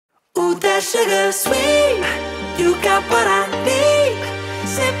that sugar sweet, you got what I need.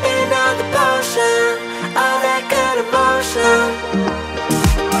 Sipping on the potion, all that good emotion.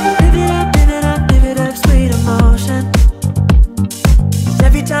 Live it up, sweet emotion.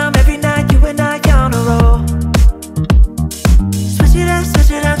 Every time, every night, you and I on a roll. Switch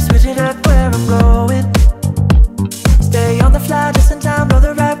it up where I'm going. Stay on the fly just in time, know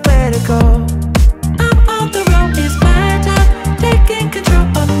the right way to go. I'm on the road, it's my time, taking control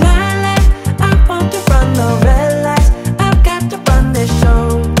of my life. I want to run the red lights, I've got to run this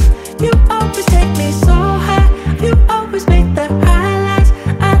show. You always take me so high, you always make the highlights.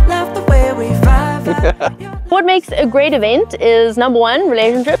 I love the way we vibe. What makes a great event is number one,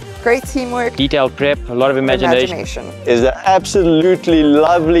 relationship. Great teamwork. Detailed prep, a lot of imagination. Is the absolutely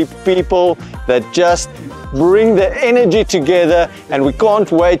lovely people that just bring the energy together, and we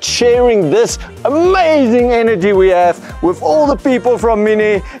can't wait sharing this amazing energy we have with all the people from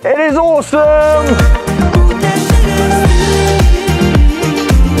Mini. It is awesome!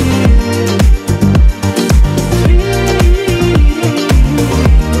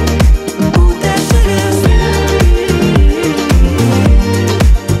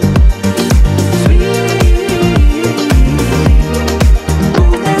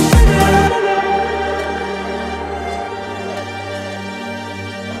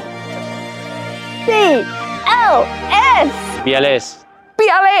 BLS.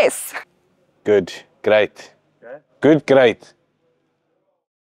 BLS. Good, great. Good, great.